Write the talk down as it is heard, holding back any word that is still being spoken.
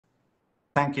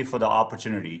Thank you for the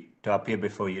opportunity to appear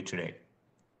before you today.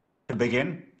 To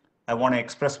begin, I want to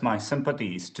express my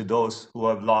sympathies to those who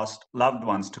have lost loved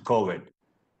ones to COVID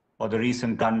or the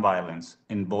recent gun violence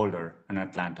in Boulder and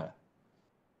Atlanta.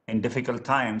 In difficult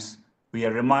times, we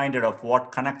are reminded of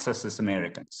what connects us as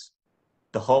Americans,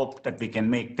 the hope that we can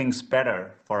make things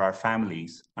better for our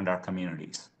families and our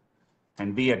communities.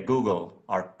 And we at Google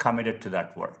are committed to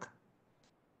that work.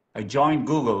 I joined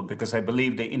Google because I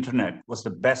believed the internet was the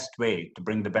best way to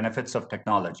bring the benefits of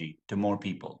technology to more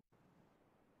people.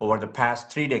 Over the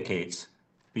past 3 decades,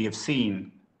 we have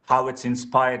seen how it's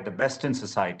inspired the best in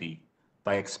society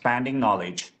by expanding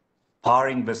knowledge,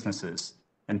 powering businesses,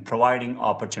 and providing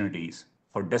opportunities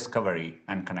for discovery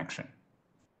and connection.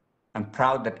 I'm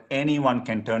proud that anyone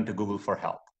can turn to Google for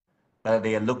help, whether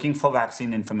they are looking for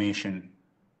vaccine information,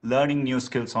 learning new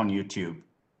skills on YouTube,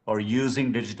 or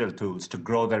using digital tools to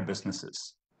grow their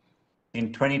businesses.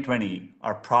 In 2020,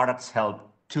 our products helped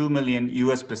 2 million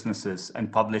US businesses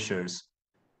and publishers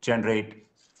generate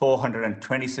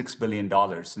 $426 billion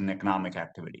in economic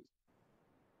activity.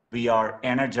 We are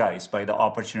energized by the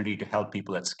opportunity to help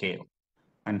people at scale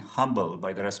and humbled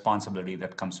by the responsibility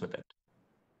that comes with it.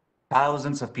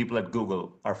 Thousands of people at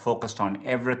Google are focused on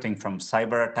everything from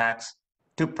cyber attacks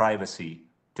to privacy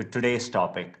to today's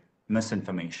topic,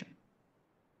 misinformation.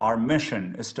 Our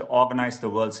mission is to organize the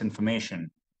world's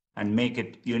information and make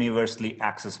it universally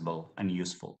accessible and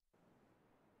useful.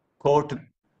 Core to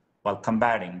while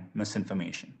combating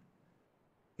misinformation.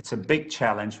 It's a big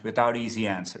challenge without easy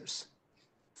answers.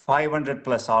 500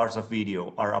 plus hours of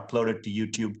video are uploaded to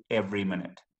YouTube every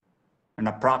minute, and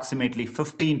approximately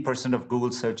 15% of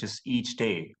Google searches each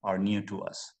day are new to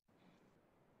us.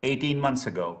 18 months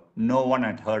ago, no one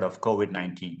had heard of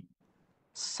COVID-19.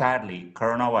 Sadly,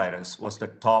 coronavirus was the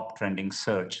top trending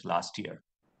search last year.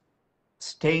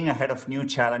 Staying ahead of new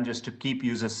challenges to keep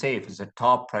users safe is a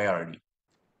top priority.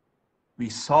 We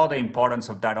saw the importance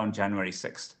of that on January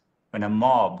 6th, when a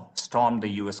mob stormed the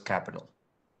US Capitol.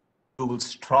 Google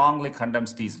strongly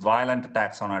condemns these violent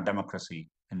attacks on our democracy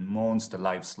and mourns the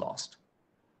lives lost.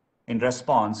 In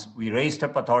response, we raised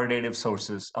up authoritative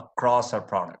sources across our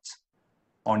products.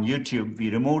 On YouTube, we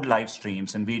removed live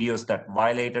streams and videos that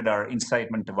violated our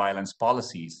incitement to violence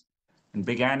policies and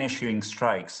began issuing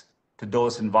strikes to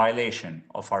those in violation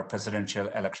of our presidential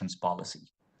elections policy.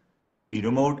 We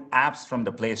removed apps from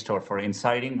the Play Store for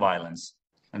inciting violence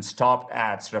and stopped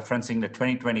ads referencing the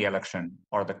 2020 election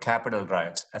or the Capitol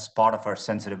riots as part of our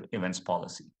sensitive events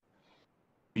policy.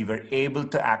 We were able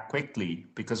to act quickly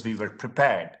because we were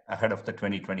prepared ahead of the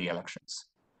 2020 elections.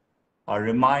 Our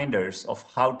reminders of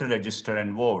how to register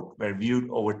and vote were viewed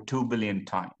over 2 billion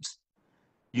times.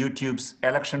 YouTube's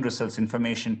election results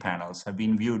information panels have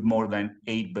been viewed more than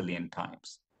 8 billion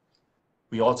times.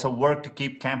 We also work to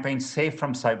keep campaigns safe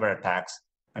from cyber attacks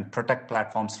and protect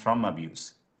platforms from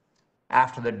abuse.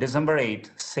 After the December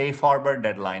 8th safe harbor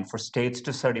deadline for states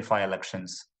to certify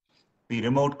elections, we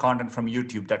removed content from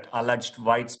YouTube that alleged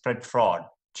widespread fraud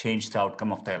changed the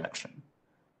outcome of the election.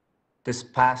 This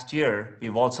past year,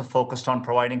 we've also focused on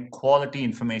providing quality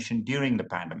information during the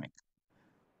pandemic.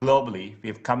 Globally,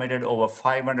 we've committed over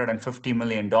 $550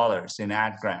 million in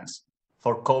ad grants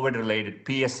for COVID-related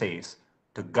PSAs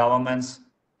to governments,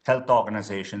 health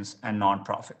organizations, and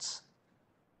nonprofits.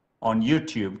 On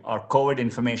YouTube, our COVID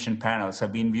information panels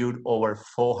have been viewed over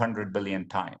 400 billion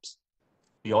times.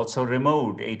 We also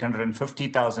removed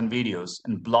 850,000 videos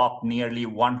and blocked nearly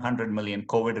 100 million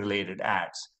COVID-related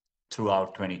ads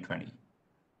throughout 2020.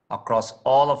 Across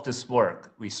all of this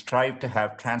work, we strive to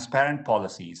have transparent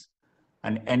policies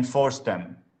and enforce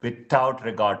them without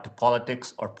regard to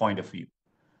politics or point of view.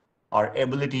 Our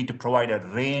ability to provide a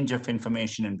range of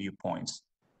information and viewpoints,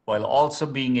 while also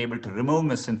being able to remove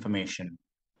misinformation,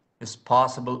 is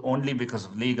possible only because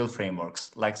of legal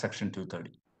frameworks like Section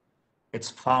 230. It's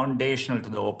foundational to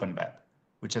the open web,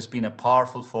 which has been a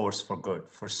powerful force for good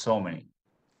for so many.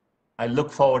 I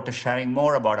look forward to sharing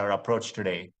more about our approach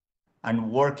today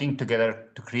and working together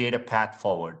to create a path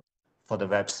forward for the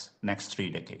web's next 3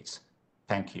 decades.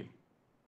 Thank you.